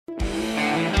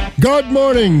Good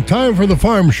morning. Time for the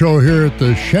Farm Show here at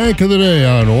the Shank of the Day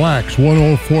on Wax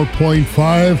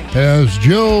 104.5 as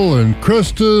Jill and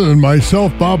Krista and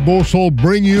myself, Bob Bosold,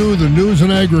 bring you the news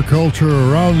and agriculture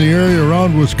around the area,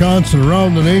 around Wisconsin,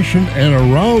 around the nation, and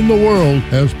around the world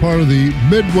as part of the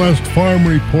Midwest Farm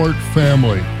Report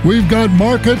family. We've got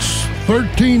markets,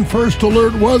 13 first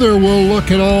alert weather. We'll look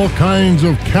at all kinds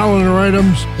of calendar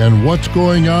items and what's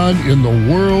going on in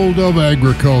the world of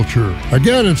agriculture.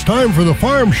 Again, it's time for the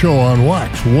Farm Show on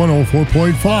Wax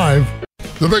 104.5.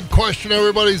 The big question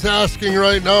everybody's asking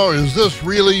right now, is this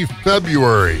really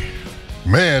February?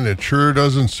 Man, it sure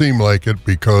doesn't seem like it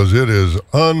because it is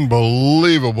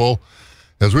unbelievable.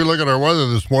 As we look at our weather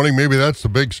this morning, maybe that's the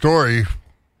big story.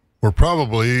 We're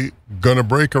probably going to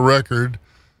break a record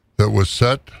that was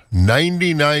set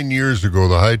 99 years ago,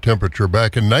 the high temperature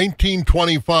back in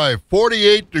 1925.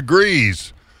 48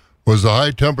 degrees was the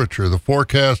high temperature. The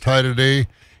forecast high today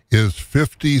is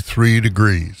 53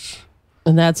 degrees.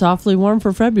 And that's awfully warm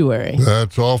for February.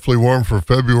 That's awfully warm for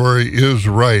February is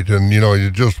right. And,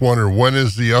 you just wonder, when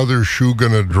is the other shoe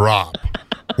going to drop?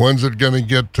 When's it going to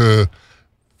get to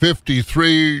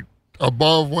 53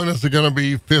 above? When is it going to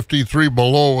be 53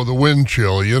 below with a wind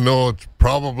chill? It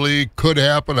probably could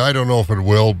happen. I don't know if it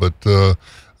will, but I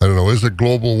don't know. Is it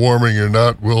global warming or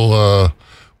not? We'll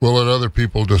let other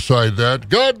people decide that.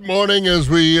 Good morning as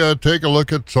we take a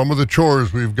look at some of the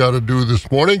chores we've got to do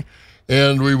this morning,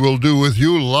 and we will do with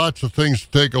you lots of things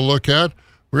to take a look at.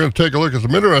 We're going to take a look at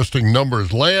some interesting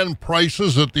numbers. Land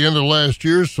prices at the end of last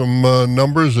year, some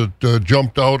numbers that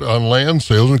jumped out on land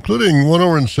sales, including one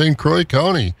over in St. Croix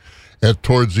County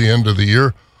towards the end of the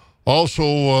year. Also,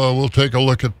 we'll take a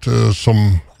look at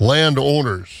some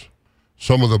landowners,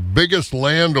 some of the biggest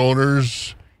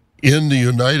landowners in the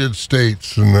United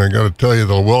States. And I got to tell you,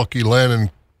 the Welke Land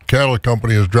and Cattle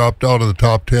Company has dropped out of the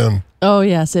top 10. Oh,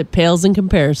 yes, it pales in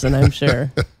comparison, I'm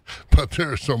sure. But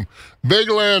there are some big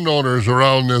landowners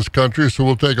around this country, so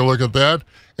we'll take a look at that.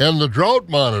 And the drought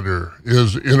monitor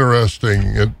is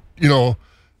interesting.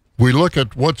 We look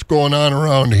at what's going on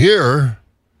around here,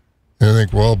 and I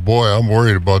think, well, boy, I'm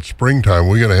worried about springtime.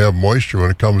 We're going to have moisture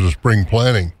when it comes to spring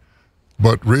planting.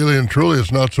 But really and truly,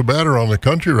 it's not so bad around the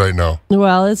country right now.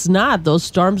 Well, it's not. Those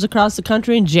storms across the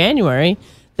country in January,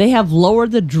 they have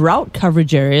lowered the drought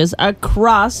coverage areas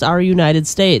across our United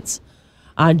States.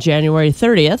 On January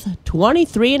 30th,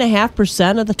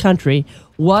 23.5% of the country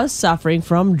was suffering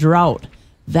from drought.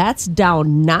 That's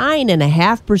down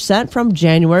 9.5% from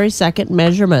January 2nd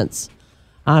measurements.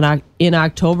 In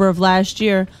October of last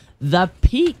year, the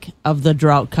peak of the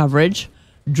drought coverage,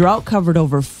 drought covered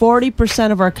over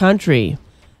 40% of our country.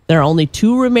 There are only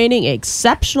two remaining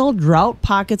exceptional drought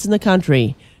pockets in the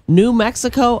country, New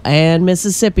Mexico and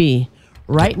Mississippi.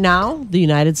 Right now, the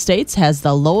United States has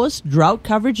the lowest drought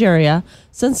coverage area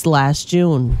since last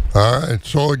June. All right.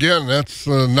 So, again, that's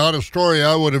not a story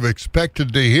I would have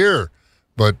expected to hear.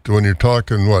 But when you're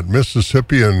talking,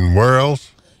 Mississippi and where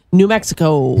else? New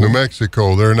Mexico. New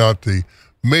Mexico. They're not the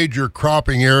major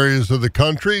cropping areas of the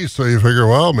country, so you figure,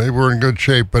 well, maybe we're in good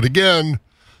shape. But again,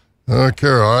 I don't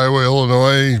care, Iowa,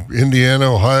 Illinois,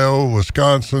 Indiana, Ohio,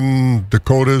 Wisconsin,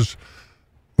 Dakotas,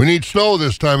 we need snow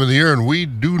this time of the year, and we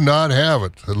do not have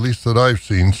it, at least that I've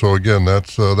seen. So again,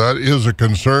 that is a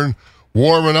concern.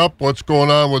 Warming up, what's going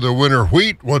on with the winter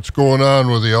wheat, what's going on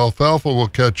with the alfalfa. We'll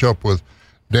catch up with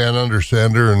Dan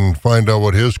Undersander and find out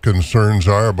what his concerns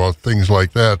are about things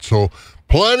like that. So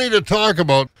plenty to talk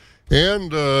about.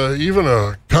 And even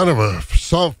a kind of a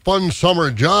fun summer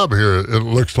job here, it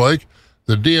looks like.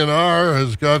 The DNR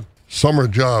has got summer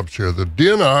jobs here. The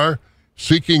DNR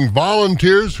seeking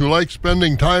volunteers who like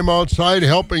spending time outside,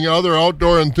 helping other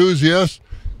outdoor enthusiasts,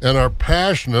 and are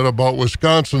passionate about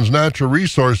Wisconsin's natural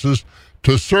resources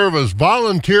to serve as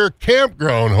volunteer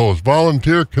campground hosts.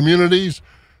 Volunteer communities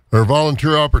or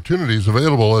volunteer opportunities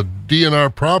available at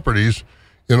DNR properties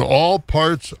in all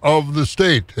parts of the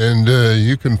state. And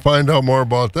you can find out more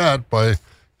about that by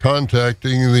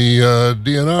contacting the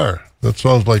DNR. That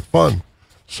sounds like fun.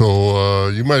 So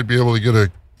you might be able to get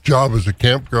a job as a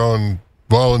campground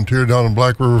volunteer down in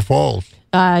Black River Falls.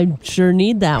 I sure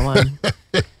need that one.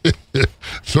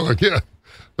 So again,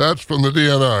 that's from the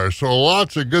DNR. So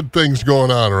lots of good things going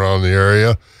on around the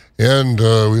area. And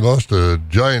we lost a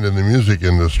giant in the music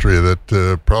industry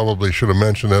that probably should have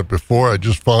mentioned that before. I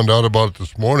just found out about it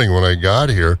this morning when I got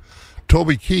here.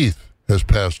 Toby Keith has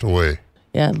passed away.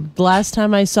 Yeah, the last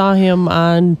time I saw him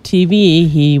on TV,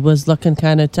 he was looking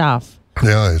kind of tough.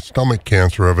 Yeah, stomach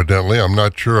cancer, evidently. I'm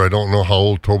not sure. I don't know how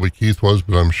old Toby Keith was,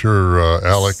 but I'm sure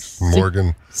Alex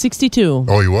Morgan. 62.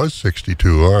 Oh, he was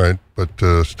 62. All right.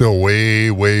 But still way,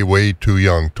 way, way too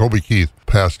young. Toby Keith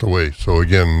passed away. So,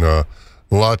 again,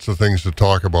 lots of things to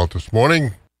talk about this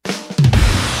morning.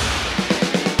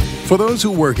 For those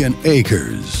who work in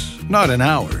acres, not in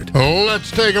hours.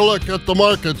 Let's take a look at the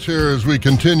markets here as we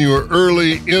continue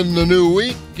early in the new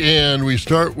week. And we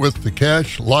start with the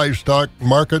cash livestock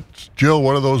markets. Jill,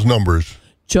 what are those numbers?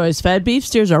 Choice fed beef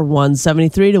steers are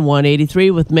 173 to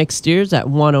 183 with mixed steers at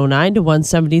 109 to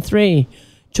 173.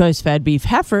 Choice fed beef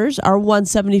heifers are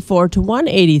 174 to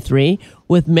 183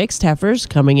 with mixed heifers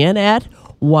coming in at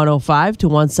 105 to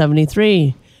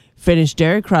 173. Finished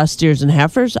dairy cross steers and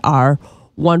heifers are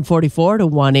 144 to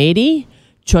 180.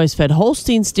 Choice fed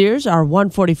Holstein steers are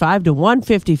 145 to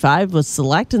 155 with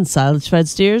select and silage fed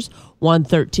steers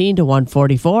 113 to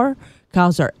 144.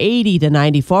 Cows are 80 to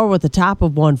 94 with a top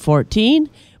of 114.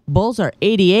 Bulls are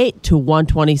 88 to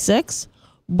 126.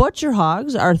 Butcher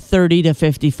hogs are 30 to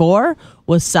 54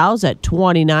 with sows at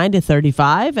 29 to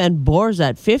 35 and boars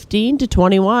at 15 to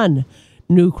 21.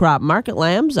 New crop market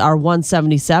lambs are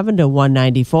 177 to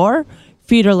 194.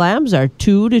 Feeder lambs are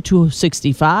 2 to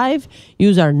 265.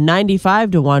 Ewes are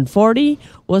 95 to 140,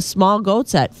 with small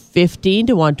goats at 15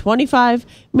 to 125,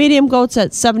 medium goats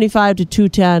at 75 to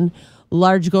 210,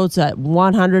 large goats at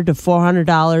 $100 to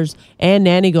 $400, and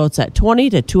nanny goats at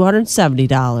 $20 to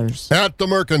 $270. At the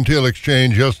Mercantile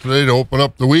Exchange yesterday to open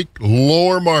up the week,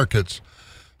 lower markets.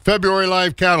 February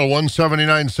live cattle,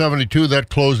 179.72. That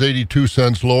closed 82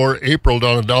 cents lower. April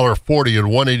down $1.40 at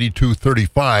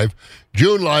 182.35.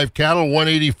 June live cattle,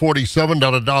 180.47,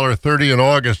 down $1.30. And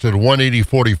August at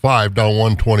 180.45, down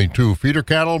 122. Feeder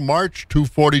cattle, March,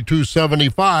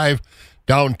 242.75,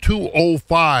 down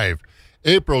 205.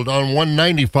 April down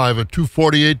 195 at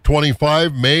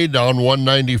 248.25. May down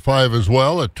 195 as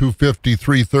well at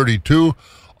 253.32.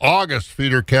 August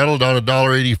feeder cattle down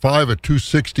 $1.85 at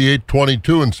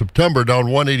 268.22, and September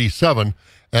down 187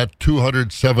 at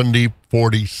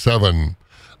 270.47.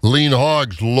 Lean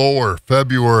hogs lower.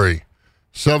 February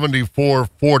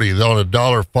 74.40, down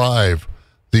 $1.05.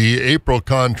 The April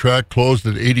contract closed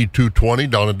at 82.20,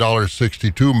 down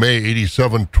 $1.62. May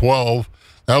 87.12,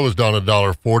 that was down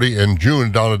 $1.40, and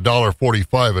June down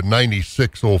 $1.45 at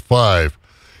 96.05.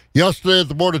 Yesterday at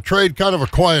the Board of Trade, kind of a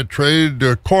quiet trade.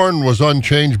 Corn was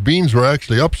unchanged. Beans were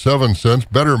actually up 7 cents.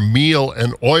 Better meal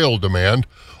and oil demand.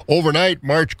 Overnight,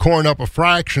 March corn up a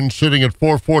fraction, sitting at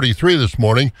 $4.43 this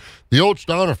morning. The oats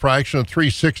down a fraction at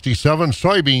 $3.67.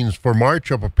 Soybeans for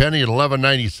March up a penny at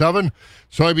 $11.97.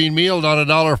 Soybean meal down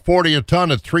 $1.40 a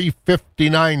ton at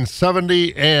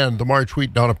 $3.59.70. And the March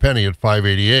wheat down a penny at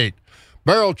 $5.88.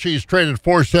 Barrel cheese traded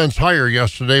 4 cents higher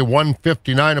yesterday,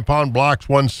 $1.59 a pound. Blocks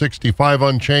 $1.65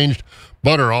 unchanged.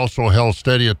 Butter also held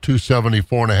steady at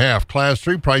 $2.74.5. Class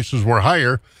 3 prices were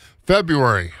higher.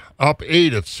 February up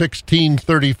 8 at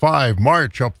 $16.35.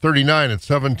 March up 39 at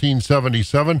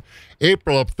 $17.77.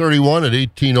 April up 31 at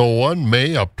 $18.01.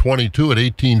 May up 22 at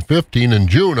 $18.15. And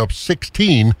June up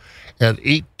 16 at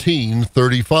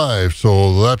 $18.35.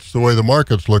 So that's the way the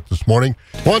markets look this morning.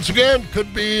 Once again,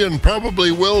 could be and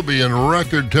probably will be in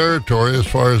record territory as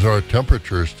far as our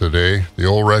temperatures today. The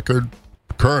old record,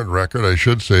 current record, I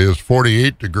should say, is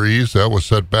 48 degrees. That was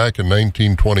set back in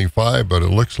 1925, but it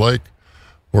looks like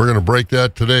we're going to break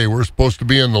that today. We're supposed to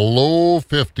be in the low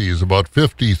 50s. About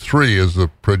 53 is the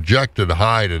projected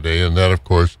high today, and that, of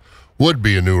course, would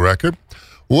be a new record.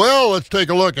 Well, let's take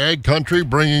a look. Ag Country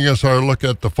bringing us our look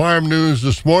at the farm news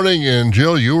this morning. And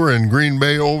Jill, you were in Green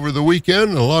Bay over the weekend,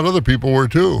 and a lot of other people were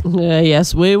too.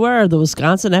 Yes, we were. The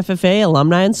Wisconsin FFA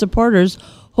alumni and supporters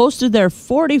hosted their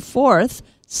 44th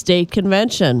state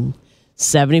convention.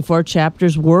 74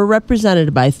 chapters were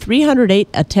represented by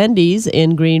 308 attendees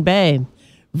in Green Bay.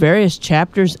 Various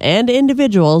chapters and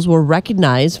individuals were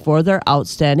recognized for their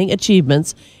outstanding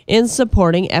achievements in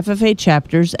supporting FFA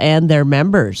chapters and their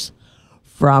members.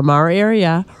 From our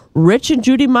area, Rich and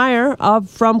Judy Meyer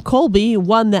from Colby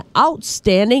won the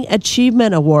Outstanding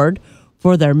Achievement Award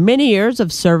for their many years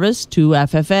of service to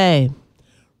FFA.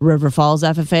 River Falls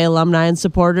FFA alumni and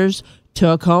supporters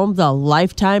took home the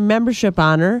Lifetime Membership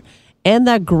Honor, and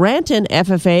the Granton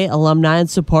FFA alumni and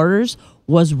supporters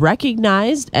was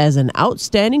recognized as an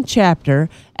outstanding chapter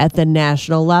at the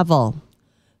national level.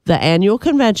 The annual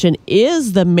convention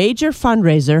is the major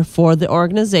fundraiser for the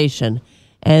organization,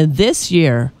 and this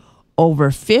year,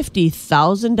 over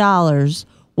 $50,000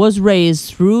 was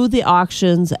raised through the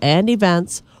auctions and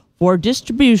events for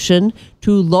distribution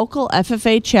to local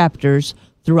FFA chapters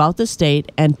throughout the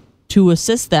state and to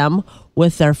assist them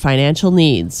with their financial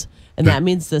needs. And that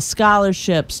means the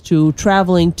scholarships, to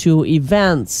traveling to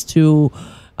events, to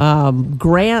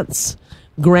grants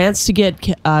to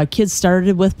get kids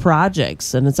started with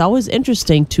projects. And it's always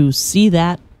interesting to see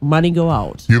that money go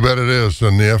out. You bet it is.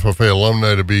 And the FFA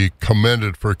alumni to be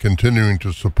commended for continuing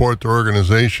to support their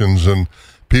organizations. And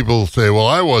people say, well,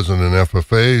 I wasn't an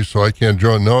FFA, so I can't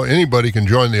join. No, anybody can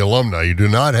join the alumni. You do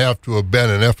not have to have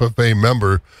been an FFA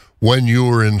member when you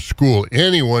were in school.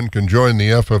 Anyone can join the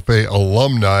FFA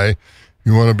alumni.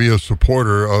 You want to be a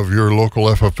supporter of your local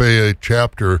FFA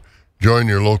chapter, join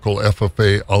your local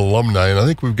FFA alumni. And I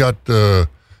think we've got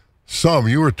some.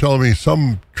 You were telling me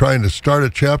some trying to start a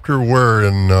chapter where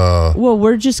in... well,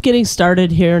 we're just getting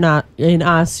started here in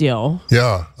Osseo.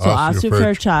 Yeah. So Osseo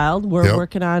Fairchild, we're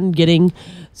working on getting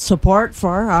support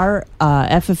for our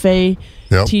FFA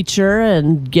teacher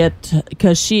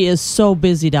because she is so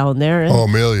busy down there. And,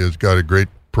 Amelia's got a great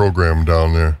program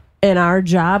down there. And our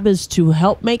job is to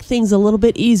help make things a little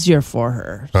bit easier for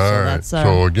her. All right.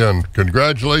 So again,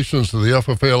 congratulations to the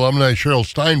FFA alumni. Cheryl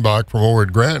Steinbach from over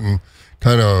at Granton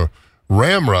kind of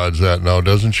ramrods that now,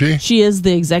 doesn't she? She is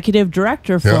the executive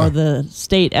director for the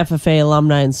state FFA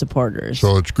alumni and supporters.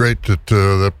 So it's great that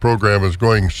that program is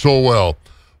going so well.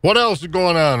 What else is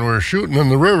going on? We're shooting in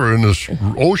the river in this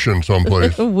ocean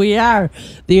someplace. We are.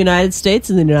 The United States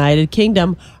and the United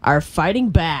Kingdom are fighting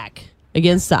back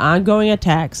against the ongoing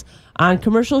attacks on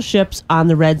commercial ships on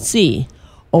the Red Sea.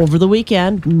 Over the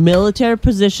weekend, military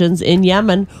positions in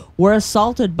Yemen were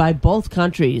assaulted by both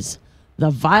countries.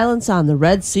 The violence on the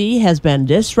Red Sea has been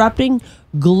disrupting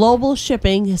global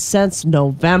shipping since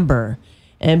November.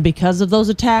 And because of those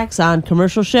attacks on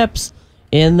commercial ships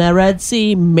in the Red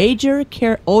Sea, major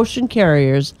ocean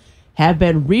carriers have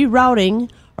been rerouting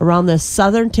around the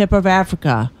southern tip of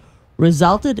Africa,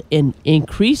 resulted in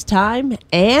increased time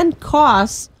and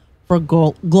costs for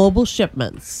global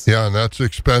shipments. Yeah, and that's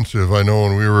expensive. I know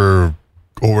when we were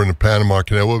over in the Panama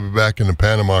Canal, we'll be back in the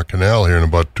Panama Canal here in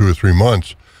about 2 or 3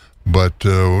 months. But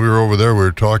when we were over there, we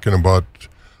were talking about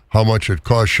how much it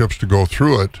costs ships to go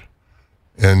through it.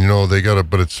 And,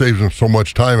 but it saves them so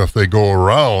much time if they go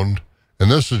around.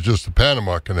 And this is just the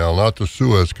Panama Canal, not the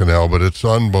Suez Canal, but it's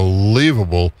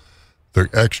unbelievable the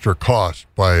extra cost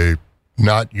by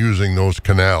not using those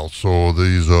canals. So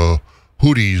these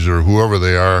Houthis or whoever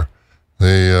they are,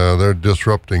 they're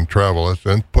disrupting travel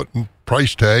and putting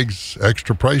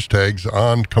extra price tags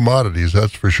on commodities,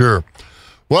 that's for sure.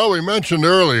 Well, we mentioned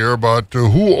earlier about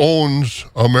who owns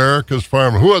America's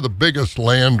farm, who are the biggest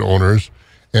landowners,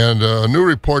 and a new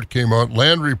report came out,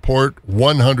 Land Report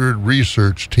 100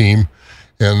 research team,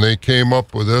 and they came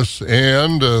up with this,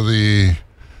 and the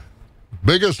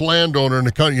biggest landowner in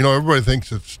the country, everybody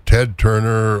thinks it's Ted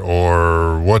Turner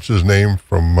or what's his name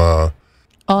from... all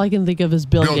I can think of is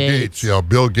Bill Gates. Yeah,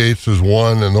 Bill Gates is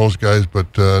one and those guys,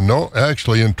 but no,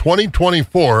 actually in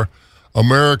 2024,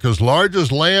 America's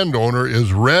largest landowner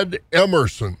is Red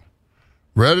Emerson.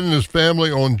 Red and his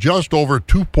family own just over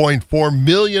 2.4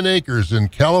 million acres in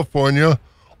California,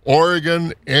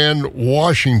 Oregon, and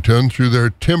Washington through their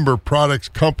timber products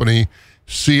company,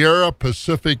 Sierra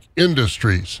Pacific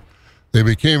Industries. They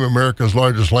became America's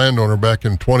largest landowner back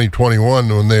in 2021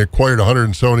 when they acquired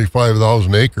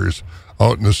 175,000 acres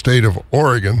out in the state of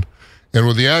Oregon. And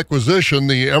with the acquisition,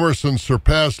 the Emerson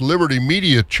surpassed Liberty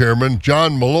Media chairman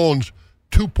John Malone's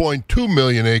 2.2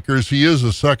 million acres. He is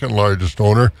the second largest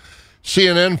owner.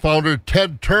 CNN founder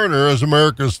Ted Turner is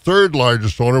America's third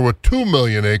largest owner with 2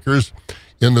 million acres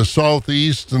in the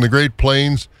Southeast and the Great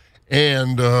Plains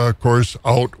and, of course,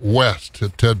 out west.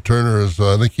 Ted Turner is,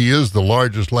 I think he is the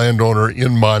largest landowner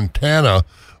in Montana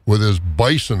with his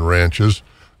bison ranches.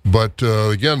 But,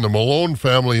 again, the Malone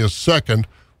family is second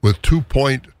with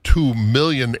 2.2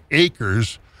 million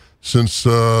acres. Since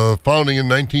founding in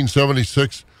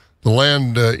 1976, the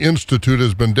Land Institute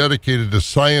has been dedicated to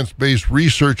science-based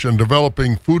research and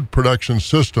developing food production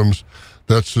systems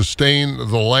that sustain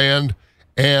the land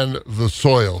and the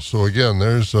soil. So, again,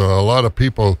 there's a lot of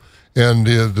people. And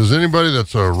does anybody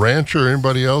that's a rancher,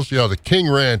 anybody else? Yeah, the King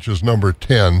Ranch is number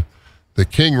 10. The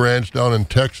King Ranch down in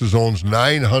Texas owns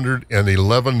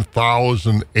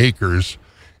 911,000 acres.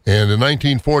 And in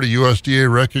 1940,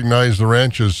 USDA recognized the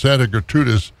ranch's Santa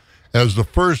Gertrudis as the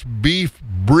first beef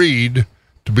breed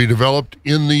to be developed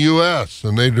in the U.S.,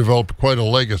 and they've developed quite a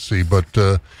legacy. But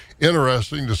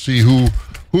interesting to see who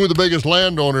the biggest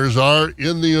landowners are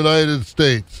in the United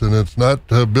States, and it's not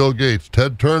Bill Gates.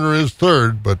 Ted Turner is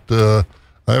third, but I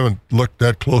haven't looked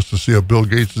that close to see if Bill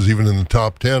Gates is even in the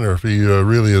top 10 or if he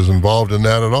really is involved in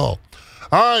that at all.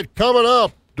 All right, coming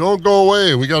up, don't go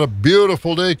away. We got a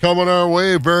beautiful day coming our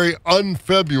way, very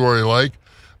un-February-like.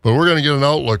 But we're going to get an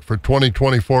outlook for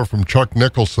 2024 from Chuck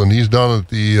Nicholson. He's down at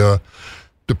the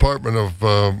Department of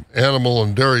Animal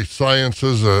and Dairy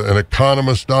Sciences, an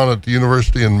economist down at the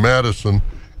University in Madison.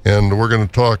 And we're going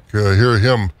to hear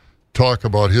him talk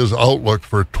about his outlook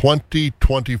for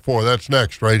 2024. That's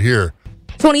next, right here.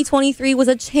 2023 was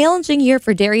a challenging year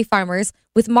for dairy farmers,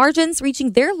 with margins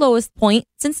reaching their lowest point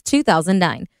since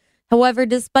 2009. However,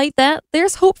 despite that,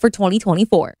 there's hope for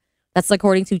 2024. That's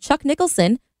according to Chuck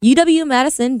Nicholson,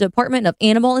 UW-Madison Department of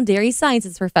Animal and Dairy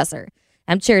Sciences professor.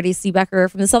 I'm Charity Seebecker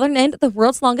from the southern end of the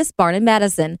world's longest barn in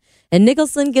Madison, and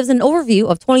Nicholson gives an overview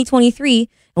of 2023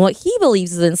 and what he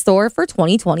believes is in store for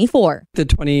 2024. The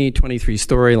 2023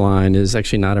 storyline is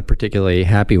actually not a particularly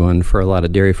happy one for a lot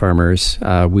of dairy farmers.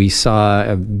 We saw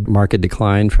a market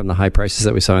decline from the high prices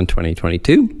that we saw in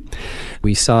 2022.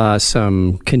 We saw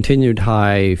some continued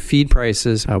high feed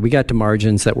prices. We got to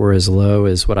margins that were as low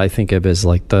as what I think of as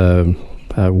like the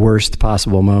worst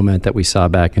possible moment that we saw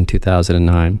back in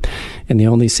 2009. And the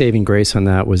only saving grace on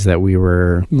that was that we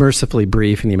were mercifully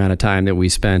brief in the amount of time that we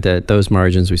spent at those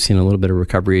margins. We've seen a little bit of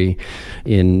recovery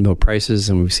in milk prices,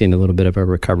 and we've seen a little bit of a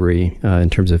recovery in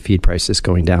terms of feed prices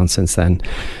going down since then.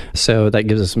 So that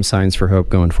gives us some signs for hope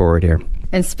going forward here.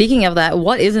 And speaking of that,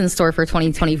 what is in store for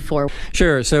 2024?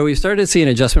 Sure. So we've started to see an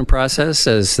adjustment process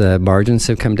as the margins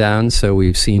have come down. So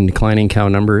we've seen declining cow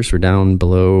numbers. We're down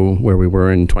below where we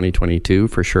were in 2022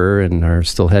 for sure, and are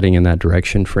still heading in that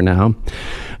direction for now.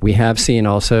 We have seen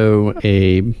also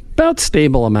about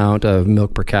stable amount of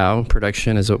milk per cow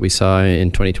production is what we saw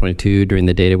in 2022 during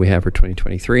the data we have for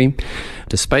 2023.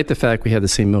 Despite the fact we have the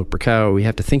same milk per cow, we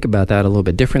have to think about that a little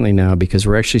bit differently now because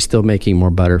we're actually still making more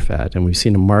butter fat. And we've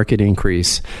seen a market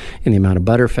increase in the amount of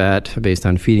butter fat based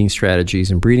on feeding strategies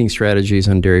and breeding strategies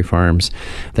on dairy farms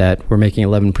that we're making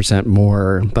 11%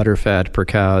 more butter fat per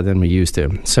cow than we used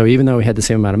to. So even though we had the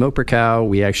same amount of milk per cow,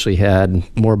 we actually had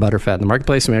more butter fat in the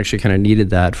marketplace, and we actually kind of needed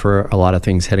that for a lot of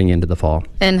things heading into the fall.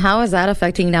 And how is that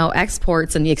affecting now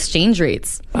exports and the exchange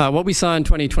rates? What we saw in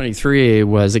 2023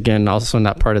 was, again, also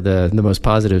not part of the most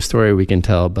positive story we can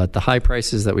tell, but the high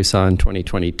prices that we saw in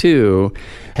 2022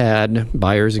 had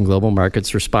buyers in global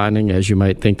markets responding as you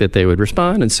might think that they would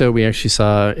respond. And so we actually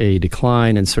saw a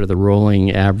decline in sort of the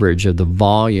rolling average of the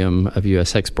volume of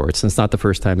U.S. exports. And it's not the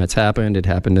first time that's happened. It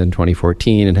happened in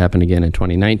 2014. It happened again in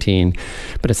 2019.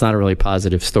 But it's not a really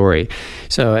positive story.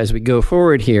 So as we go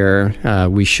forward here,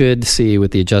 we should see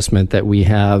with the adjustment that we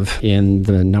have in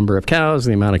the number of cows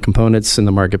and the amount of components in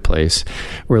the marketplace,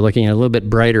 we're looking at a little bit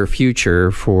brighter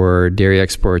future for dairy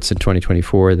exports in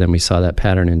 2024 than we saw that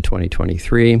pattern in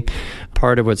 2023.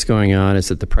 Part of what's going on is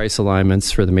that the price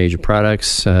alignments for the major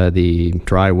products, the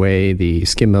dry whey, the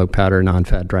skim milk powder,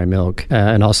 non-fat dry milk,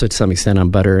 and also to some extent on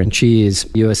butter and cheese,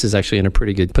 U.S. is actually in a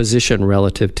pretty good position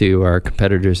relative to our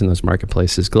competitors in those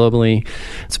marketplaces globally.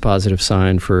 It's a positive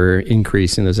sign for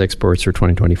increasing those exports for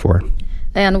 2024.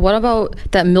 And what about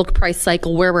that milk price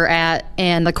cycle, where we're at,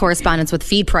 and the correspondence with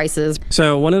feed prices?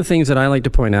 So one of the things that I like to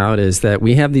point out is that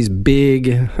we have these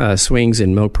big swings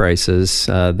in milk prices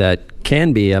that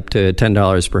can be up to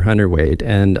 $10 per hundredweight,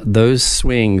 and those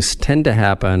swings tend to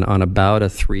happen on about a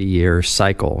 3-year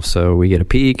cycle. So we get a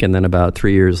peak, and then about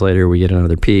 3 years later we get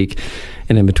another peak,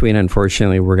 and in between,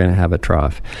 unfortunately, we're going to have a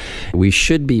trough. We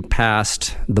should be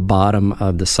past the bottom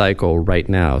of the cycle right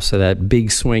now. So that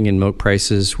big swing in milk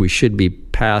prices, we should be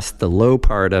past the low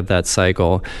part of that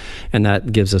cycle, and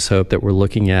that gives us hope that we're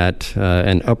looking at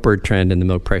an upward trend in the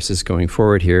milk prices going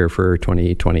forward here for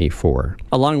 2024.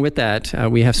 Along with that,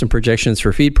 we have some projections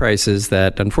for feed prices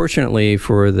that, unfortunately,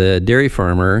 for the dairy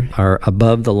farmer are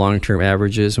above the long-term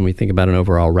averages when we think about an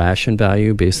overall ration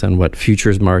value based on what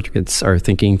futures markets are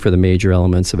thinking for the major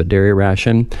elements of a dairy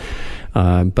ration.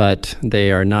 But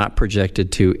they are not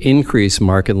projected to increase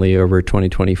markedly over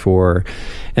 2024.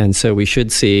 And so we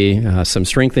should see some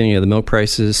strengthening of the milk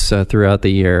prices throughout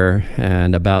the year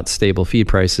and about stable feed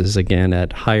prices, again,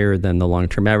 at higher than the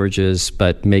long-term averages,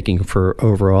 but making for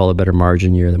overall a better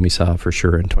margin year than we saw for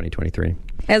sure in 2023.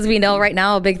 As we know right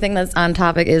now, a big thing that's on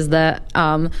topic is the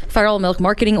federal milk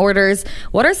marketing orders.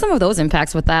 What are some of those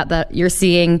impacts with that you're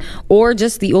seeing, or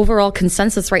just the overall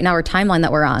consensus right now or timeline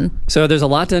that we're on? So there's a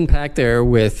lot to unpack there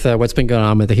with what's been going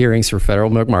on with the hearings for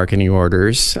federal milk marketing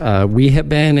orders. We have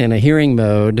been in a hearing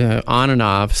mode on and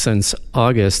off since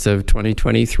August of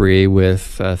 2023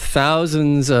 with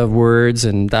thousands of words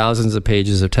and thousands of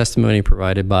pages of testimony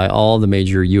provided by all the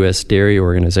major U.S. dairy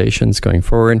organizations going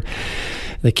forward.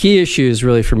 The key issues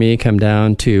really for me come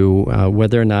down to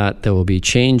whether or not there will be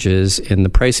changes in the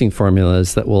pricing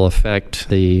formulas that will affect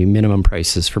the minimum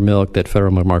prices for milk that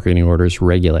Federal Milk Marketing Orders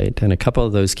regulate. And a couple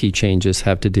of those key changes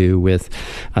have to do with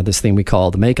this thing we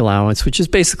call the make allowance, which is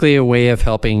basically a way of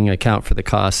helping account for the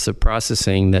costs of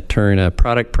processing that turn a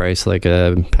product price like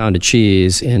a pound of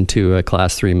cheese into a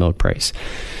Class 3 milk price.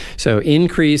 So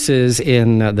increases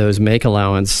in those make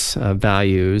allowance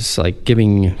values, like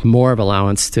giving more of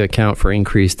allowance to account for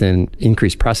increased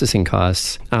processing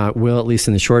costs, will, at least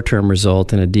in the short term,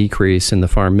 result in a decrease in the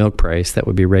farm milk price that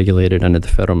would be regulated under the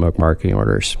Federal Milk Marketing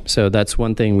Orders. So that's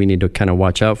one thing we need to kind of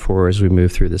watch out for as we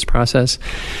move through this process.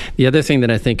 The other thing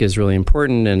that I think is really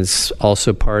important, and is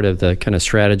also part of the kind of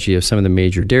strategy of some of the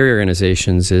major dairy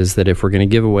organizations, is that if we're going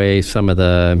to give away some of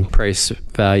the price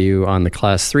value on the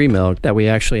Class 3 milk, that we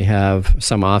actually have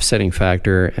some offsetting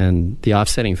factor, and the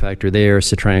offsetting factor there is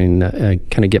to try and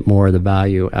kind of get more of the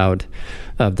value out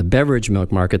of the beverage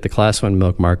milk market, the Class 1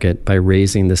 milk market, by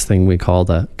raising this thing we call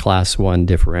the Class 1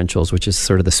 differentials, which is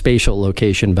sort of the spatial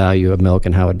location value of milk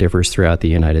and how it differs throughout the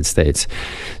United States.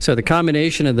 So the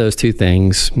combination of those two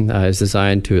things is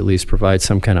designed to at least provide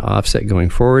some kind of offset going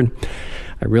forward.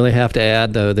 I really have to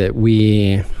add, though, that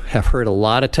we have heard a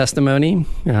lot of testimony,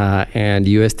 and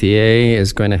USDA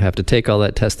is going to have to take all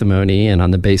that testimony and,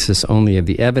 on the basis only of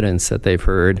the evidence that they've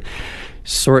heard,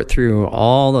 sort through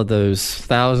all of those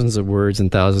thousands of words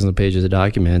and thousands of pages of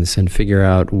documents and figure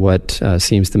out what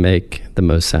seems to make the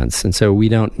most sense. And so we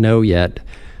don't know yet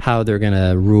how they're going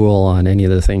to rule on any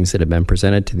of the things that have been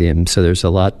presented to them. So there's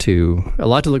a lot to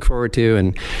look forward to.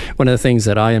 And one of the things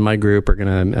that I and my group are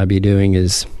going to be doing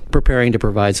is preparing to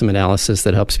provide some analysis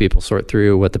that helps people sort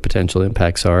through what the potential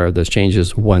impacts are of those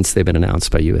changes once they've been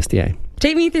announced by USDA.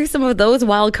 Take me through some of those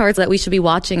wild cards that we should be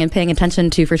watching and paying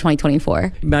attention to for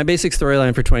 2024. My basic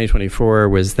storyline for 2024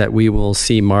 was that we will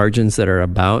see margins that are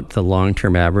about the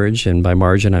long-term average. And by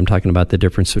margin, I'm talking about the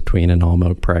difference between an all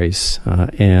milk price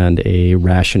and a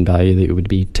ration value that would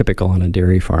be typical on a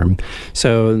dairy farm.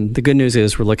 So the good news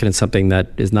is we're looking at something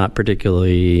that is not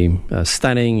particularly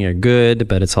stunning or good,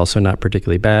 but it's also not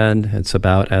particularly bad. It's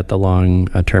about at the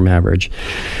long-term average.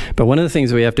 But one of the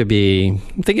things we have to be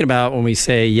thinking about when we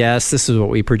say, yes, this is what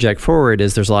we project forward,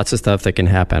 is there's lots of stuff that can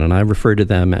happen, and I refer to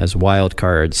them as wild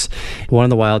cards. One of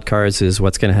the wild cards is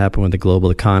what's going to happen with the global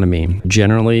economy.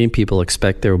 Generally, people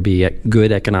expect there will be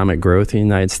good economic growth in the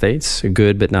United States,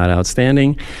 good but not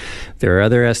outstanding. There are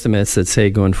other estimates that say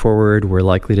going forward, we're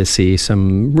likely to see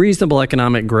some reasonable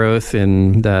economic growth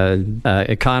in the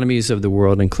economies of the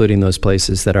world, including those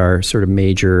places that are sort of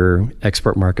major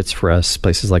export markets for us,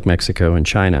 places like Mexico and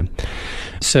China.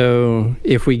 So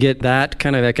if we get that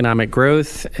kind of economic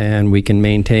growth and we can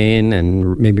maintain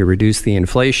and maybe reduce the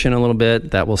inflation a little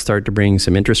bit, that will start to bring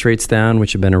some interest rates down,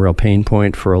 which have been a real pain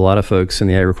point for a lot of folks in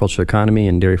the agricultural economy,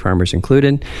 and dairy farmers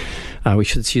included. We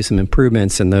should see some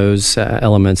improvements in those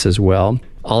elements as well.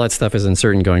 All that stuff is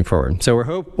uncertain going forward. So we're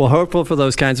hopeful for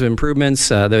those kinds of improvements.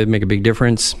 That would make a big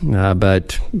difference.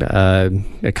 But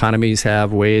economies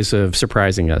have ways of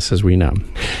surprising us, as we know.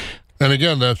 And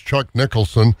again, that's Chuck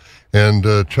Nicholson. And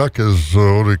Chuck is,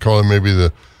 what do we call him, maybe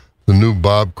the new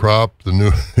Bob Crop, the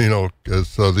new,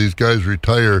 as these guys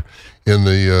retire in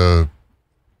the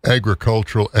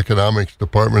agricultural economics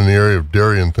department in the area of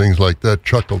dairy and things like that.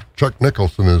 Chuck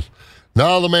Nicholson is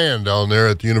now the man down there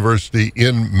at the university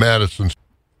in Madison.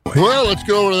 Well, let's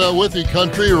go over to that Withy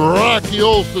country. Rocky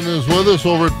Olson is with us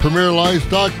over at Premier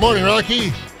Livestock. Morning,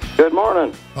 Rocky. Good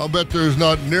morning. I'll bet there's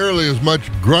not nearly as much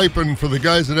griping for the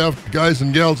guys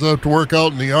and gals that have to work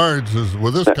out in the yards as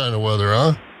with this kind of weather,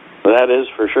 huh? That is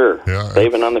for sure. Yeah,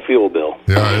 saving on the fuel bill.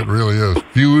 Yeah, it really is.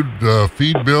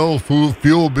 Feed bill,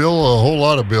 fuel bill, a whole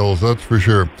lot of bills, that's for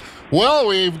sure. Well,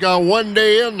 we've got one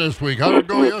day in this week. How did it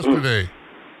go yesterday?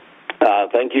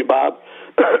 Thank you, Bob.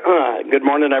 Good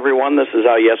morning, everyone. This is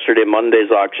how yesterday,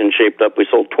 Monday's auction shaped up. We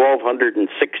sold 1,260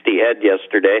 head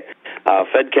yesterday.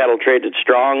 Fed cattle traded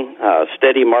strong,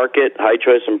 steady market. High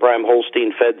choice and prime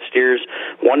Holstein fed steers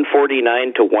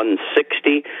 149 to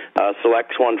 160.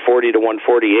 Selects 140 to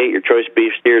 148. Your choice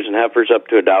beef steers and heifers up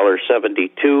to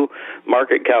 $1.72.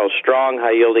 Market cows strong.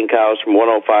 High yielding cows from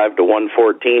 105 to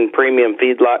 114. Premium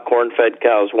feedlot corn fed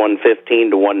cows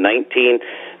 115 to 119.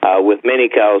 With mini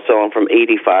cows selling from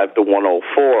 85 to 104.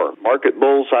 104. Market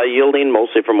bulls high yielding,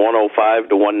 mostly from 105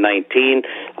 to 119.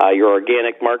 Your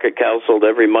organic market cows sold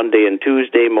every Monday and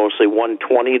Tuesday, mostly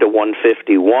 120 to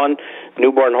 151.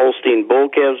 Newborn Holstein bull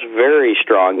calves very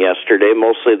strong yesterday,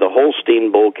 mostly the Holstein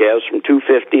bull calves from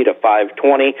 250 to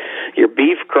 520. Your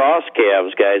beef cross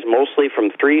calves, guys, mostly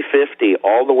from 350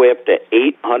 all the way up to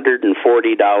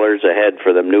 $840 a head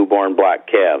for them newborn black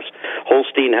calves.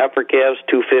 Holstein heifer calves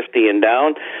 250 and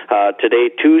down. Today,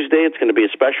 Tuesday, it's going to be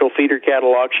a special feeder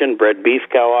cattle auction, bred beef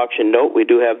cow auction. Note, we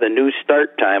do have the new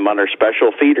start time on our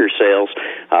special feeder sales.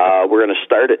 We're going to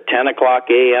start at 10 o'clock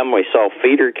a.m. We sell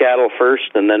feeder cattle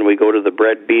first, and then we go to the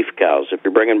bred beef cows. If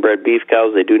you're bringing bred beef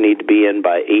cows, they do need to be in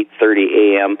by 8:30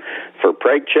 a.m. for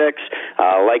preg checks.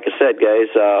 Like I said, guys,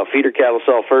 feeder cattle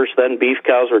sell first, then beef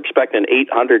cows. We're expecting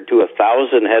 800 to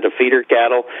 1,000 head of feeder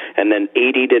cattle, and then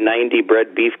 80 to 90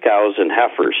 bred beef cows and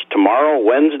heifers. Tomorrow,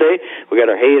 Wednesday, we got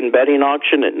our hay and bedding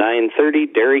auction at 9:30,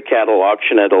 dairy cattle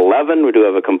auction at 11. We do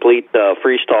have a complete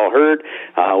freestall herd.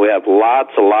 We have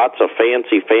lots of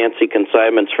fancy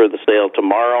consignments for the sale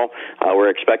tomorrow. We're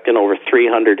expecting over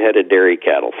 300 head of dairy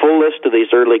cattle. Full list of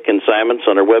these early consignments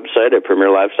on our website at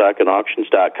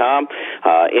PremierLivestockAndAuctions.com.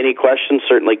 Any questions,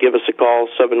 certainly give us a call,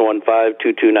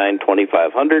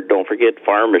 715-229-2500. Don't forget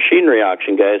farm machinery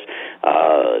auction, guys.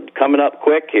 Coming up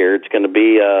quick here. It's going to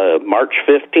be March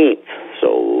 15th.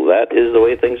 So that is the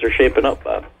way things are shaping up,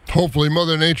 Bob. Hopefully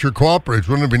Mother Nature cooperates.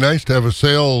 Wouldn't it be nice to have a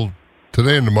sale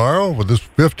today and tomorrow with this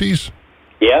 50s?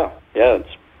 Yeah, it's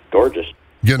gorgeous.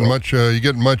 You getting much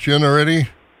in already?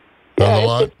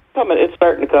 Yeah, it's coming. It's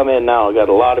starting to come in now. I got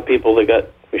a lot of people that got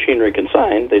machinery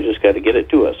consigned. They just got to get it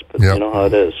to us. But You know how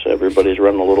it is. Everybody's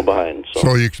running a little behind.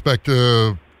 So you expect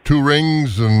 2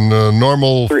 rings and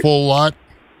normal 3. Full lot?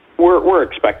 We're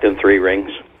expecting 3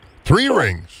 rings. 3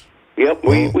 rings? Yep,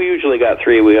 we usually got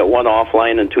 3. We got 1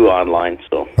 offline and 2 online.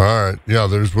 So all right, yeah.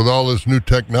 There's with all this new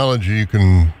technology, you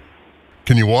can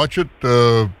you watch it,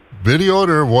 video it,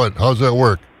 or what? How's that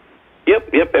work? Yep.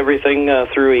 Everything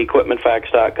through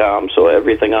equipmentfacts.com. So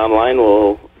everything online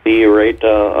will be right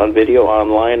on video,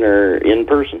 online, or in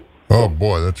person. Oh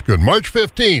boy, that's good. March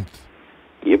 15th.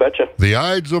 You betcha. The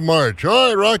Ides of March. All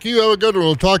right, Rocky, you have a good one.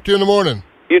 We'll talk to you in the morning.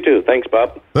 You too. Thanks,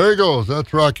 Bob. There he goes.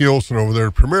 That's Rocky Olson over there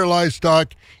at Premier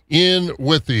Livestock in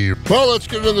Withee. Well, let's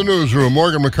get into the newsroom.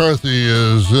 Morgan McCarthy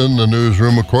is in the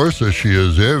newsroom, of course, as she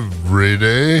is every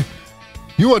day.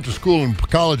 You went to school and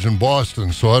college in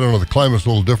Boston, so I don't know, the climate's a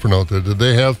little different out there. Did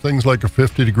they have things like a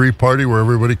 50-degree party where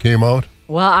everybody came out?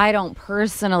 Well, I don't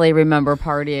personally remember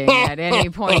partying at any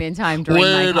point in time during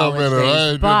my college days. Wait a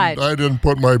minute, I didn't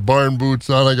put my barn boots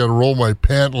on. I got to roll my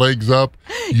pant legs up.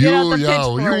 You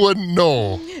wouldn't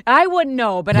know. I wouldn't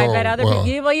know, but I bet other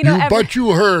people. Well, but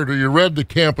you heard or you read the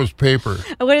campus paper.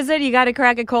 What is it? You got to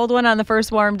crack a cold one on the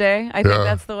first warm day. I think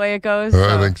that's the way it goes.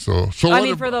 I think so.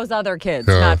 For those other kids,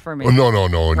 not for me. No.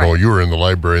 Right. You were in the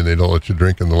library, and they don't let you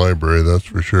drink in the library. That's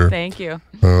for sure. Thank you.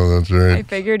 Oh, that's right. I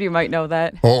figured you might know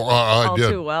that. I did.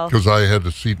 Too well. Because I had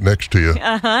the seat next to you.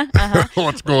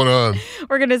 What's going on?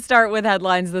 We're going to start with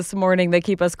headlines this morning that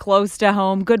keep us close to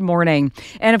home. Good morning.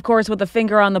 And of course, with a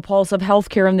finger on the pulse of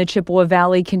healthcare in the Chippewa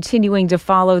Valley, continuing to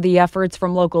follow the efforts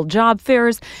from local job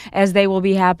fairs as they will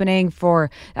be happening for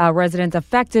residents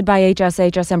affected by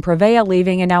HSHS and Prevea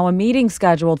leaving, and now a meeting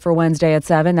scheduled for Wednesday at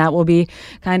 7. That will be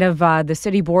kind of the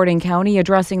city board and county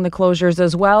addressing the closures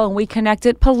as well. And we connect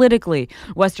it politically.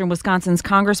 Western Wisconsin's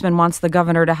congressman wants the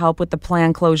governor to help with the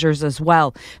planned closures as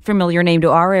well. Familiar name to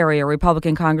our area,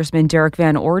 Republican Congressman Derek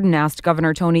Van Orden asked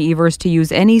Governor Tony Evers to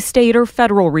use any state or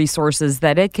federal resources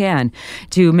that it can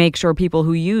to make sure people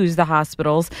who use the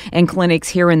hospitals and clinics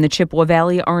here in the Chippewa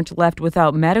Valley aren't left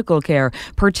without medical care,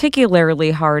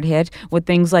 particularly hard hit with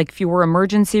things like fewer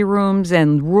emergency rooms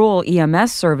and rural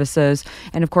EMS services.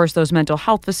 And of course, those mental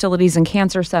health facilities and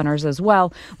cancer centers as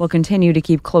well. We'll continue to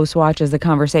keep close watch as the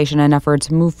conversation and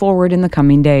efforts move forward in the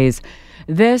coming days.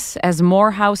 This as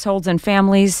more households and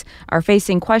families are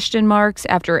facing question marks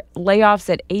after layoffs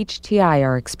at HTI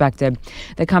are expected.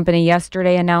 The company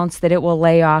yesterday announced that it will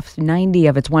lay off 90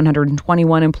 of its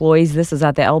 121 employees. This is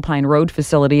at the Alpine Road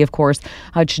facility. Of course,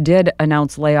 Hutch did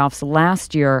announce layoffs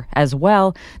last year as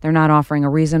well. They're not offering a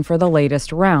reason for the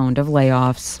latest round of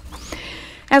layoffs.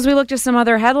 As we look to some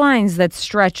other headlines that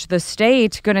stretch the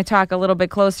state, going to talk a little bit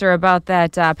closer about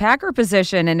that Packer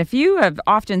position. And if you have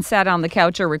often sat on the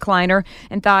couch or recliner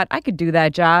and thought, I could do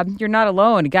that job, you're not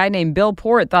alone. A guy named Bill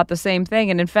Port thought the same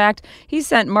thing. And in fact, he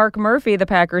sent Mark Murphy, the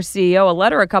Packers CEO, a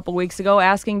letter a couple weeks ago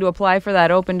asking to apply for that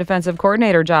open defensive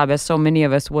coordinator job, as so many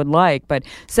of us would like, but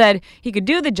said he could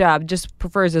do the job, just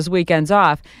prefers his weekends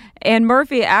off. And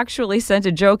Murphy actually sent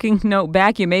a joking note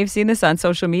back. You may have seen this on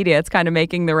social media. It's kind of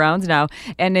making the rounds now.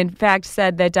 and in fact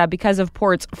said that because of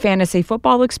Port's fantasy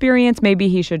football experience, maybe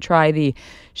he should try the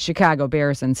Chicago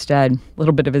Bears instead. A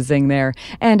little bit of a zing there.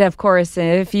 And of course,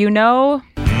 if you know,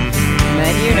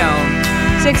 then you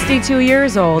know. 62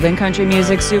 years old and country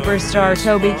music superstar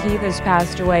Toby Keith has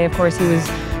passed away. Of course, he was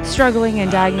struggling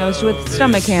and diagnosed with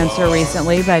stomach cancer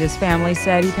recently, but his family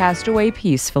said he passed away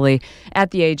peacefully at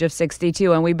the age of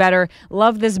 62. And we better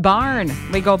love this barn.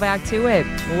 We go back to it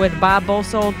with Bob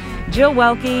Bosold, Jill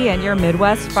Welke, and your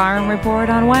Midwest Farm Report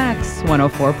on Wax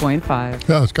 104.5.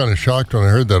 Yeah, I was kind of shocked when I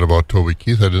heard that about Toby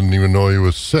Keith. I didn't even know he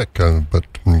was sick, but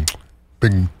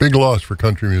big loss for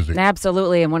country music.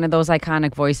 Absolutely, and one of those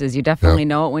iconic voices. You definitely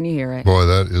know it when you hear it. Boy,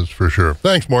 that is for sure.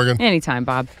 Thanks, Morgan. Anytime,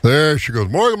 Bob. There she goes.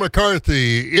 Morgan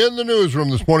McCarthy in the newsroom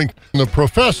this morning. The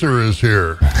professor is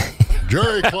here.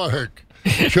 Jerry Clark,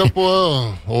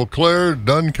 Chippewa, Eau Claire,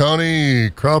 Dunn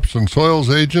County Crops and Soils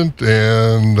Agent.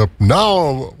 And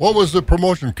now, what was the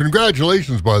promotion?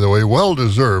 Congratulations, by the way. Well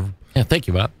deserved. Yeah, thank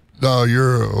you, Bob.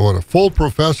 You're a full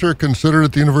professor considered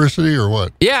at the university, or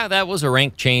what? Yeah, that was a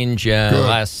rank change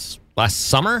last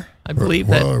summer, I believe.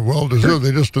 Well deserved.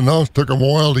 They just announced. Took them a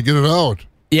while to get it out.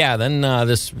 Yeah. Then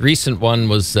this recent one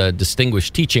was a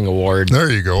Distinguished Teaching Award. There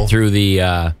you go. Through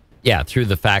the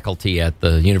faculty at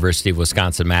the University of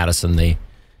Wisconsin-Madison. They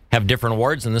have different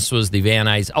awards, and this was the Van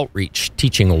Nuys Outreach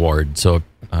Teaching Award. So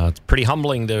it's pretty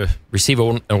humbling to receive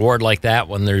an award like that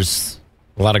when there's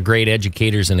a lot of great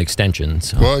educators and extensions.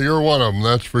 So. Well, you're one of them,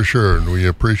 that's for sure. And we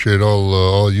appreciate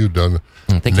all you've done.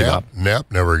 Thank you, Bob. Knapp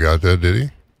never got that, did he?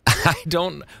 I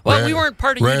don't. Well, we weren't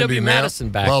part of UW-Madison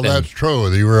back then. Well, that's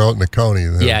true. You were out in the county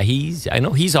then. Yeah, I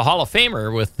know he's a Hall of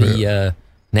Famer with the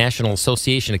National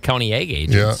Association of County Ag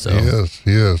Agents. Yeah, so.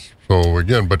 he is. So,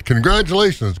 again, but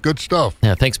congratulations. Good stuff.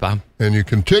 Yeah, thanks, Bob. And you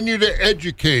continue to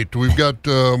educate. We've got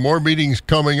more meetings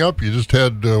coming up. You just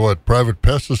had, private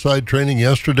pesticide training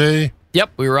yesterday?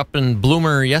 Yep, we were up in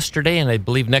Bloomer yesterday, and I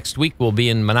believe next week we'll be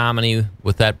in Menominee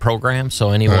with that program. So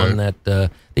anyone that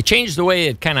they changed the way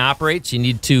it kind of operates. You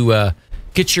need to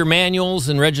get your manuals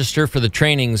and register for the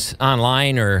trainings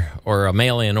online or a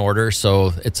mail-in order.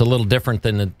 So it's a little different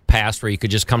than the past, where you could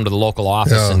just come to the local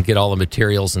office and get all the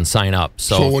materials and sign up.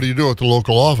 So what do you do at the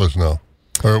local office now?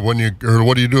 Or what do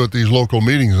you do at these local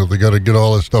meetings if they got to get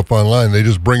all that stuff online? They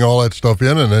just bring all that stuff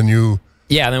in, and then you.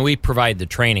 Yeah, then we provide the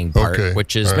training part,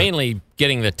 which is mainly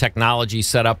getting the technology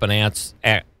set up and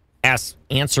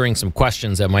answering some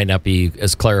questions that might not be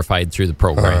as clarified through the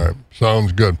program. All right,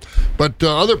 sounds good. But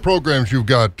other programs you've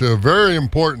got, very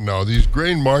important now, these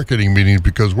grain marketing meetings,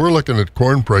 because we're looking at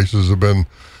corn prices have been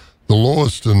the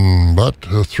lowest in about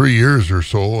 3 years or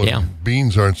so. Yeah. And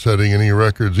beans aren't setting any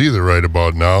records either right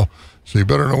about now. So you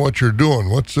better know what you're doing.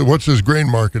 What's this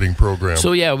grain marketing program?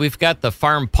 So, we've got the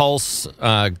Farm Pulse.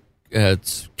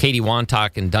 It's Katie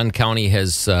Wantock in Dunn County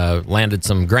has landed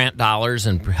some grant dollars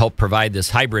and helped provide this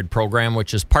hybrid program,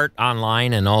 which is part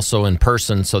online and also in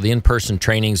person. So the in-person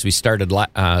trainings we started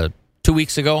 2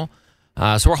 weeks ago.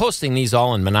 So we're hosting these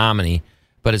all in Menominee.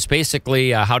 But it's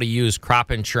basically how to use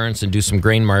crop insurance and do some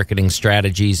grain marketing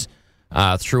strategies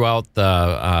throughout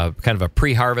the kind of a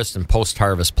pre-harvest and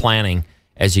post-harvest planning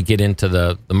as you get into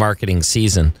the marketing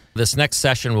season. This next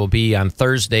session will be on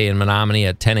Thursday in Menominee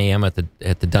at 10 a.m. at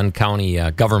the Dunn County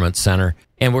Government Center.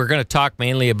 And we're going to talk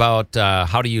mainly about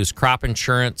how to use crop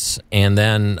insurance and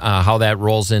then how that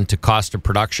rolls into cost of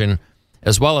production,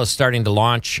 as well as starting to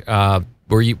launch.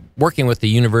 We're working with the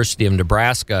University of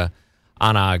Nebraska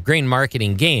on a grain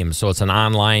marketing game. So it's an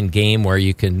online game where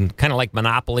you can, kind of like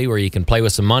Monopoly, where you can play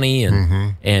with some money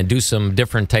and do some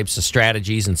different types of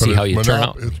strategies and see how you turn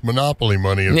out. It's Monopoly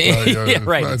money. It's not, yeah,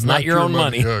 right. It's not your own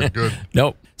money. Yeah, good.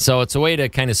 Nope. So it's a way to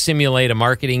kind of simulate a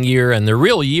marketing year, and they're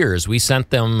real years. We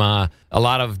sent them a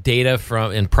lot of data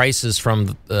and prices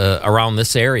from around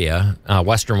this area,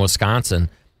 western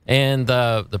Wisconsin, and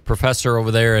the professor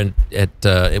over there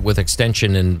with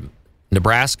Extension in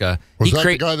Nebraska. Was that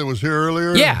the guy that was here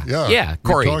earlier? Yeah.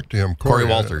 Corey. We talked to him. Corey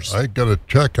Walters. I got to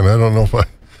check, and I don't know if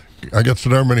I got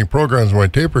so many programs on my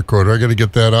tape recorder. I got to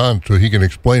get that on so he can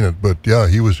explain it. But yeah,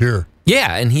 he was here.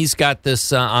 Yeah, and he's got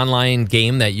this online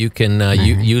game that you can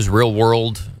use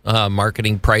real-world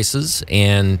marketing prices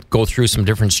and go through some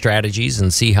different strategies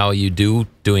and see how you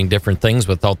doing different things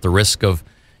without the risk of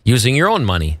using your own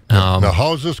money. Now,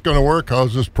 how's this going to work?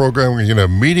 How's this program? Are you going to have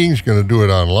meetings? You're going to do it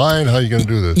online? How are you going to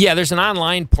do this? Yeah, there's an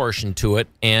online portion to it,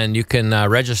 and you can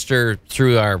register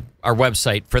through our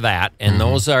website for that. And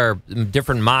those are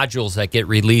different modules that get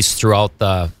released throughout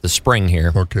the spring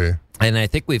here. Okay. And I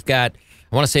think we've got,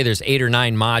 I want to say there's 8 or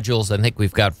 9 modules. I think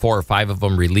we've got 4 or 5 of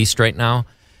them released right now.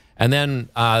 And then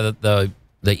the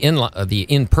the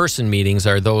in-person meetings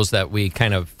are those that we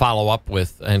kind of follow up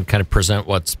with and kind of present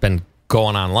what's been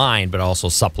going online, but also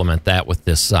supplement that with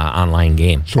this online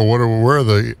game. So where are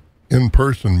the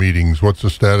in-person meetings? What's the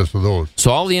status of those?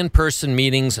 So all the in-person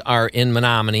meetings are in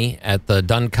Menominee at the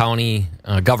Dunn County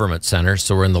Government Center.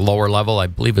 So we're in the lower level. I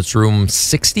believe it's room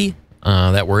 60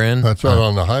 that we're in. That's out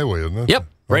on the highway, isn't it? Yep.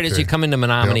 Right as you come into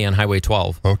Menominee on Highway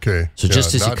 12. Okay. So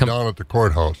just as you come down at the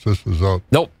courthouse. This is out.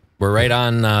 Nope. We're right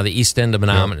on the east end of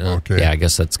Menominee. Okay. Yeah, I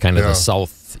guess that's kind of the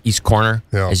southeast corner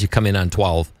as you come in on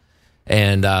 12.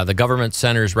 And the government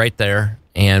center is right there.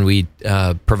 And we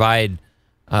provide,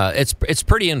 it's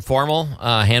pretty informal.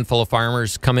 A handful of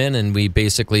farmers come in and we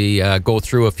basically go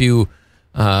through a few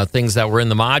things that were in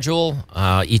the module.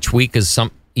 Each week is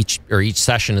each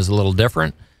session is a little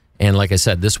different. And like I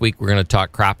said, this week we're going to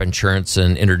talk crop insurance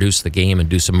and introduce the game and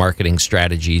do some marketing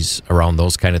strategies around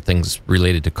those kind of things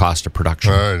related to cost of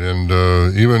production. All right,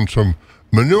 and even some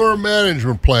manure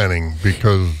management planning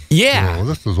because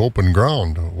this is open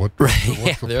ground. What's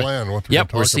the plan? What's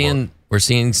we're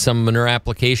seeing some manure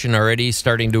application already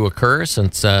starting to occur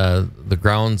since the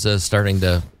ground's starting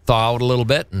to thaw out a little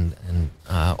bit and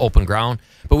open ground.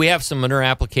 But we have some manure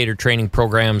applicator training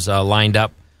programs lined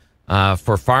up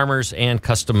for farmers and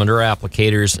custom manure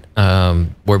applicators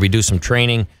where we do some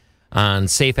training on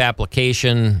safe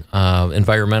application,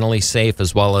 environmentally safe,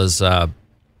 as well as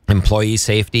employee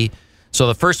safety. So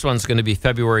the first one's going to be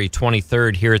February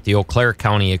 23rd here at the Eau Claire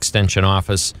County Extension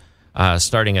Office,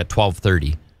 starting at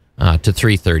 12:30 to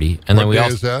 3:30. And what day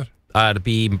is that? To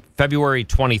be February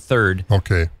 23rd.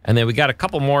 Okay. And then we got a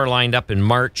couple more lined up in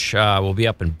March. We'll be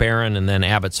up in Barron and then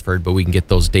Abbotsford, but we can get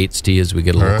those dates to you as we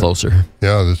get a little closer.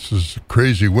 Yeah, this is a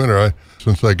crazy winter.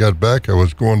 Since I got back, I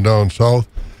was going down south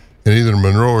in either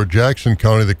Monroe or Jackson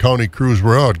County. The county crews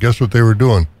were out. Guess what they were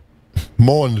doing?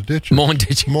 Mowing the ditches. Mowing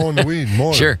the weed.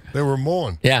 Mowing. Sure. They were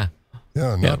mowing. Yeah.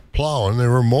 Yeah, not plowing. They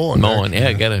were mowing. Got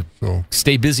to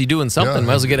stay busy doing something.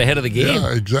 Might as well get ahead of the game.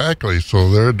 Yeah, exactly.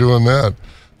 So they're doing that.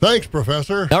 Thanks,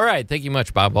 Professor. All right. Thank you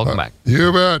much, Bob. Welcome back.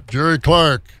 You bet. Jerry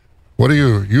Clark. What are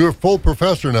you? You're a full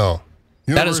professor now.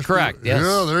 That is correct, yes.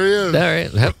 Yeah, there he is. All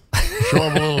right. Yep. Show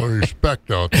him a little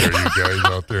respect out there, you guys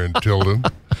out there in Tilden.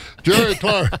 Jerry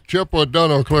Clark, Chippewa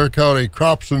Dunn, Eau Claire County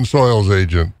Crops and Soils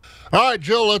Agent. All right,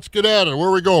 Jill, let's get at it. Where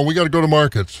are we going? We got to go to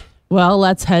markets. Well,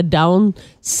 let's head down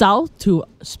south to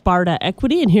Sparta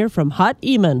Equity and hear from Hut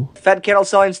Eamon. Fed cattle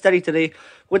selling steady today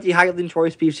with the Highland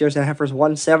choice beef steers and heifers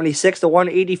 176 to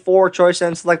 184, choice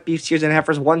and select beef steers and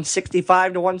heifers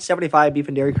 165 to 175, beef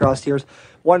and dairy cross steers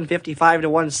 155 to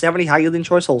 170, Highland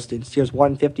choice Holstein steers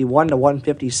 151 to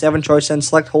 157, choice and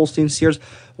select Holstein steers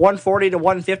 140 to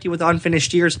 150 with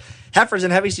unfinished steers, heifers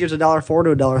and heavy steers $1.04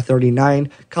 to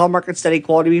 $1.39, cow market steady,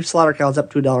 quality beef slaughter cows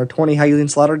up to $1.20, Highland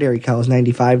slaughter dairy cows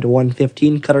 95 to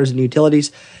 115, cutters and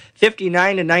utilities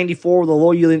 59 to 94 with a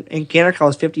low yield in canner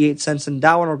cows 58 cents and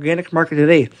down organic market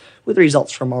today with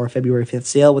results from our February 5th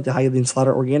sale with the Highland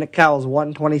slaughter organic cows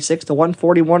 126 to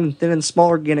 141 and thin and small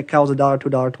organic cows $1 to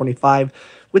 $1.25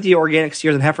 with the organic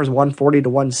steers and heifers 140 to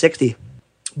 160.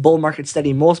 Bull market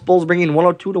steady, most bulls bringing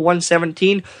 102 to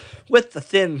 117 with the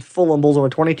thin full and bulls over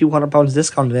 2,200 pounds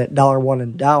discounted at $1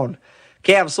 and down.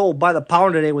 Calves sold by the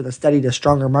pound today with a steady to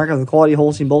stronger market. The quality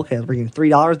Holstein bull calves bringing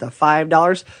 $3 to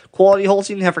 $5. Quality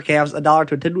Holstein heifer calves $1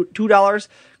 to $2.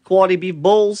 Quality beef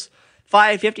bulls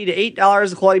 $5.50 to $8.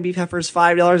 The quality beef heifers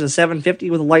 $5 to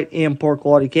 $7.50 with a light and poor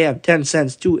quality calf 10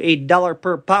 cents to $8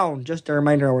 per pound. Just a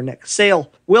reminder, our next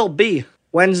sale will be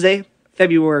Wednesday,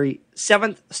 February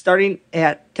 7th, starting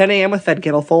at 10 a.m. with fed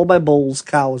cattle, followed by bulls,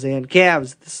 cows, and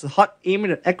calves. This is Hut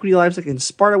Eamon at Equity Livestock in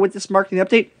Sparta with this marketing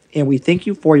update, and we thank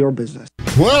you for your business.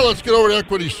 Well, let's get over to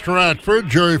Equity Stratford.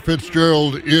 Jerry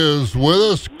Fitzgerald is with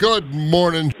us. Good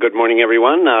morning. Good morning,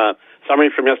 everyone. Summary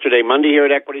from yesterday, Monday here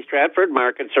at Equity Stratford.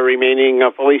 Markets are remaining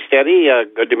fully steady.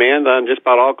 Good demand on just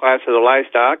about all classes of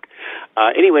livestock.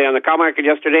 Anyway, on the cow market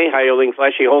yesterday, high-yielding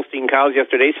fleshy Holstein cows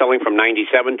yesterday selling from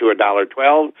 $97 to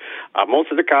 $1.12.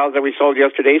 Most of the cows that we sold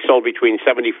yesterday sold between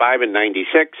 75 and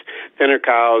 96. Thinner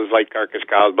cows, light carcass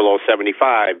cows below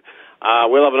 75.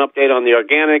 We'll have an update on the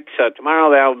organics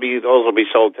tomorrow. Those will be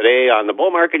sold today. On the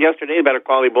bull market yesterday, better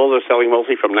quality bulls are selling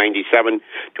mostly from $97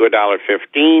 to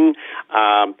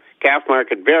 $1.15. Calf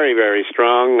market very, very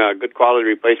strong. Good quality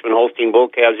replacement Holstein bull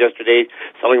calves yesterday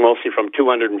selling mostly from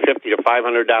 $250 to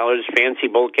 $500. Fancy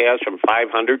bull calves from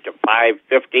 $500 to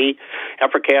 $550.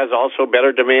 Heifer calves also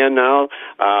better demand now.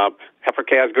 Heifer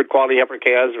calves, good quality heifer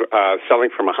calves,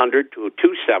 selling from $100 to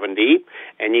 $270,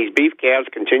 and these beef calves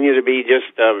continue to be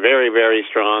just very, very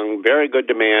strong, very good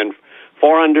demand.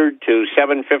 $400 to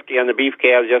 $750 on the beef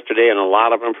calves yesterday, and a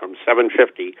lot of them from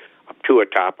 $750 up to a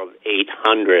top of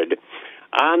 $800.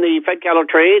 On the fed cattle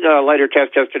trade, lighter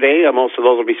test yesterday. Most of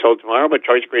those will be sold tomorrow, but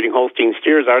choice grading Holstein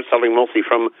steers are selling mostly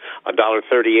from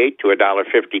 $1.38 to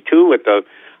 $1.52, with the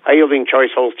high-yielding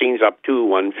choice Holsteins up to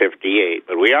 $1.58.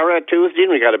 But we are at Tuesday,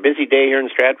 and we got a busy day here in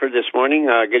Stratford this morning,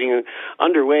 getting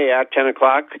underway at 10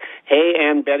 o'clock. Hay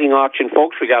and bedding auction,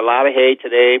 folks. We got a lot of hay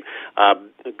today.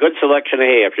 A good selection of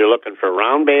hay if you're looking for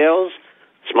round bales,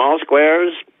 small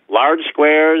squares, large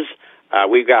squares.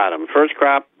 We've got them. First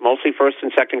crop, mostly first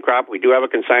and second crop. We do have a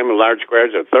consignment of large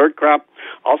squares of third crop.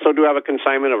 Also do have a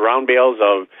consignment of round bales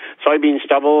of soybean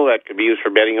stubble that could be used for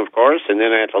bedding, of course. And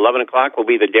then at 11 o'clock will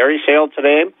be the dairy sale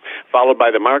today, followed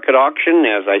by the market auction.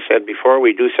 As I said before,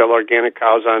 we do sell organic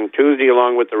cows on Tuesday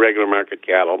along with the regular market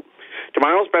cattle.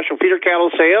 Tomorrow, special feeder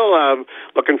cattle sale,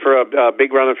 looking for a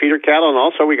big run of feeder cattle. And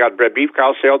also, we got bred beef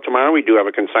cow sale tomorrow. We do have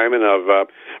a consignment of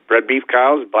bred beef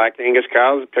cows, black Angus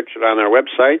cows, pictured on our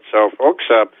website. So, folks,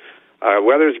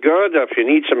 weather's good. If you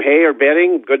need some hay or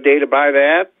bedding, good day to buy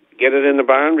that. Get it in the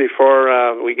barn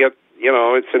before we get,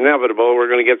 it's inevitable. We're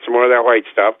going to get some more of that white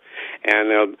stuff.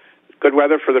 And good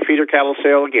weather for the feeder cattle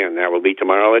sale again. That will be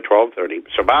tomorrow at 12:30.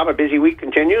 So, Bob, a busy week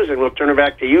continues, and we'll turn it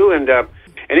back to you. And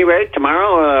anyway,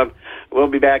 tomorrow we'll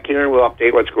be back here and we'll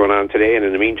update what's going on today. And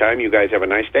in the meantime, you guys have a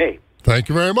nice day. Thank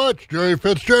you very much. Jerry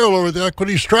Fitzgerald over at the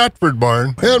Equity Stratford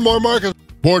Barn. And more markets.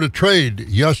 Board of Trade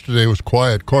yesterday was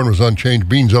quiet. Corn was unchanged.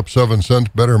 Beans up 7 cents.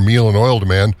 Better meal and oil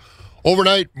demand.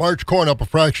 Overnight, March corn up a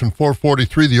fraction,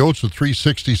 $4.43. The oats at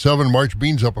 $3.67. March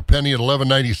beans up a penny at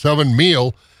 $11.97.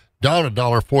 Meal down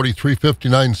 $1.43,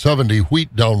 $59.70.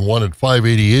 Wheat down 1 at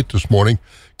 $5.88 this morning.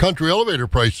 Country elevator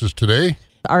prices today.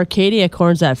 Arcadia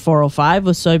corn's at $4.05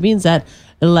 with soybeans at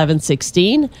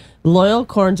 $11.16. Loyal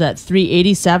corn's at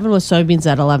 $3.87 with soybeans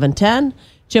at $11.10.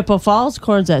 Chippewa Falls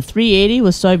corn's at $3.80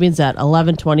 with soybeans at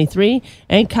 $11.23.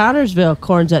 And Connorsville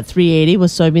corn's at $3.80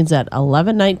 with soybeans at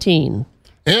 $11.19.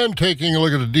 And taking a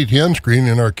look at the DTN screen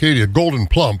in Arcadia, Golden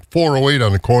Plump, $4.08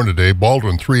 on the corn today.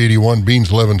 Baldwin, $3.81. Beans,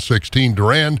 $11.16.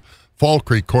 Durand, Fall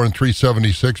Creek corn,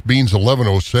 $3.76. Beans,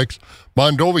 $11.06.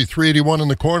 Mondovi, $3.81 on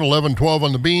the corn, $11.12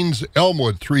 on the beans.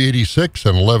 Elmwood, $3.86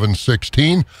 and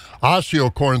 $11.16. Osseo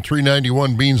corn,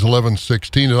 $3.91. Beans,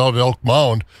 $11.16. And out at Elk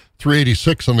Mound,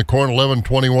 $3.86 on the corn,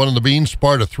 $11.21 on the beans.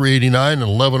 Sparta, $3.89 and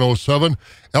 $11.07.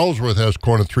 Ellsworth has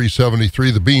corn at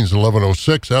 $3.73. The beans,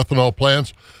 $11.06. Ethanol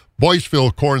plants,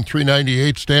 Boyceville corn,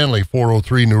 $3.98. Stanley,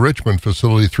 $4.03. New Richmond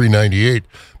facility, $3.98.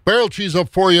 Barrel cheese up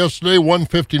 4 yesterday,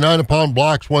 $1.59 a pound.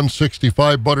 Blocks,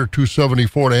 $1.65. Butter,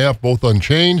 $2.74.5, both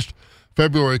unchanged.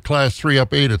 February Class 3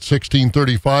 up 8 at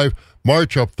 $16.35.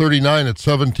 March up 39 at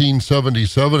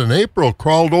 $17.77. And April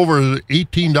crawled over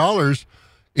 $18,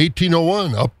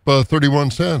 $18.01, up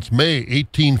 31 cents. May,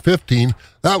 $18.15.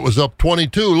 That was up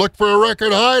 22. Look for a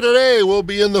record high today. We'll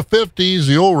be in the 50s.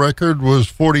 The old record was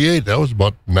 48. That was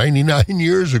about 99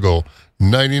 years ago.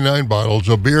 99 bottles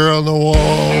of beer on the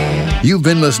wall. You've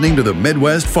been listening to the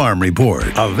Midwest Farm Report,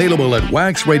 available at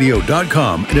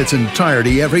waxradio.com in its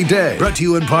entirety every day. Brought to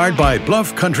you in part by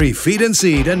Bluff Country Feed and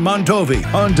Seed and Mondovi.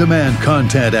 On-demand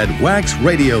content at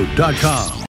waxradio.com.